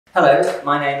Hello,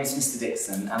 my name is Mr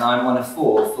Dixon and I'm one of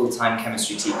 4 full-time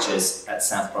chemistry teachers at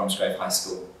South Bromsgrove High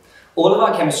School. All of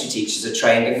our chemistry teachers are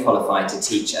trained and qualified to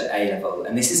teach at A-level,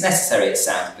 and this is necessary at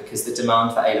South because the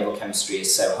demand for A-level chemistry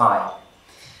is so high.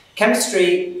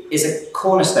 Chemistry is a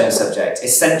cornerstone subject,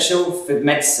 essential for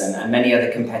medicine and many other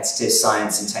competitive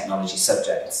science and technology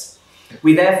subjects.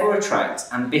 We therefore attract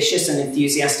ambitious and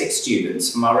enthusiastic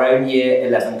students from our own Year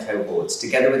 11 cohorts,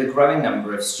 together with a growing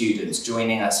number of students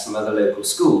joining us from other local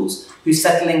schools who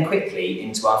settle in quickly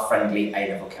into our friendly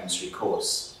A-level chemistry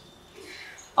course.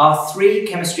 Our 3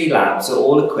 chemistry labs are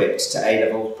all equipped to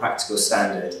A-level practical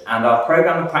standard, and our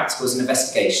programme of practicals and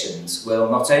investigations will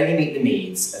not only meet the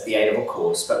needs of the A-level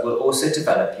course, but will also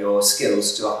develop your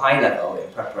skills to a high level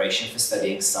in preparation for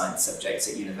studying science subjects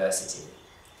at university.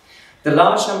 The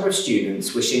large number of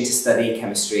students wishing to study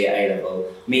chemistry at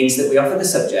A-level means that we offer the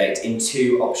subject in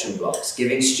 2 option blocks,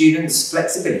 giving students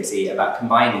flexibility about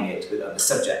combining it with other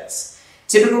subjects.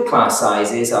 Typical class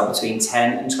sizes are between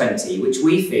 10 and 20, which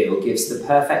we feel gives the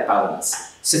perfect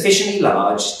balance, sufficiently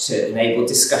large to enable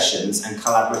discussions and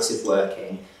collaborative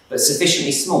working, but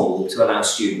sufficiently small to allow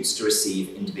students to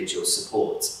receive individual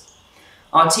support.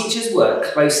 Our teachers work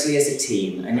closely as a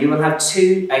team, and you will have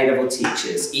 2 A-level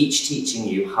teachers, each teaching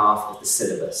you half of the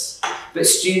syllabus. But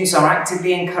students are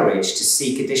actively encouraged to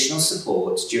seek additional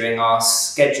support during our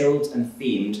scheduled and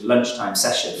themed lunchtime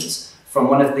sessions from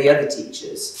one of the other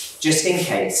teachers, just in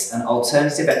case an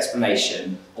alternative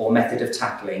explanation or method of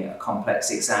tackling a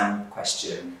complex exam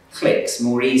question clicks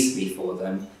more easily for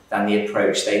them than the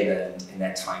approach they learned in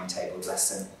their timetabled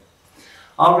lesson.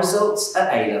 Our results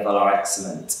at A-level are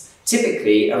excellent.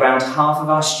 Typically, around half of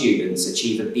our students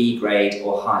achieve a B grade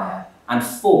or higher, and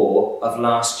 4 of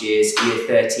last year's Year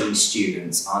 13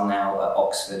 students are now at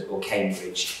Oxford or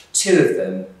Cambridge, 2 of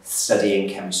them studying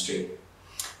chemistry.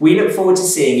 We look forward to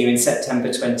seeing you in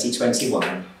September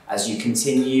 2021 as you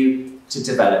continue to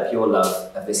develop your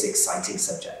love of this exciting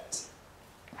subject.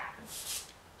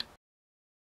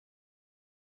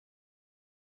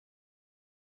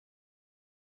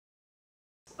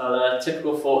 A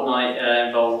typical fortnight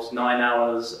involves 9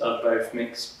 hours of both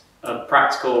mixed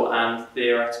practical and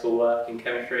theoretical work in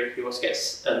chemistry. You also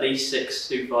get at least 6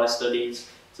 supervised studies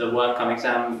to work on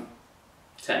exam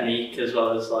technique, as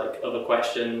well as other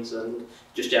questions and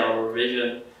just general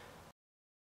revision.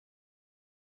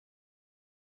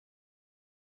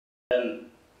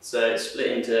 So it's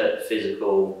split into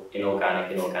physical,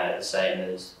 inorganic the same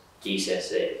as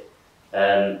GCSE.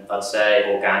 I'd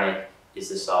say organic is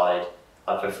the side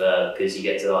I prefer, because you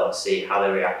get to see how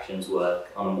the reactions work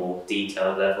on a more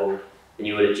detailed level than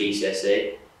you would at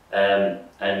GCSE.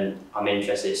 And I'm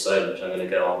interested so much I'm going to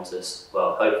go on to,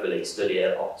 well, hopefully study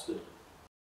at Oxford.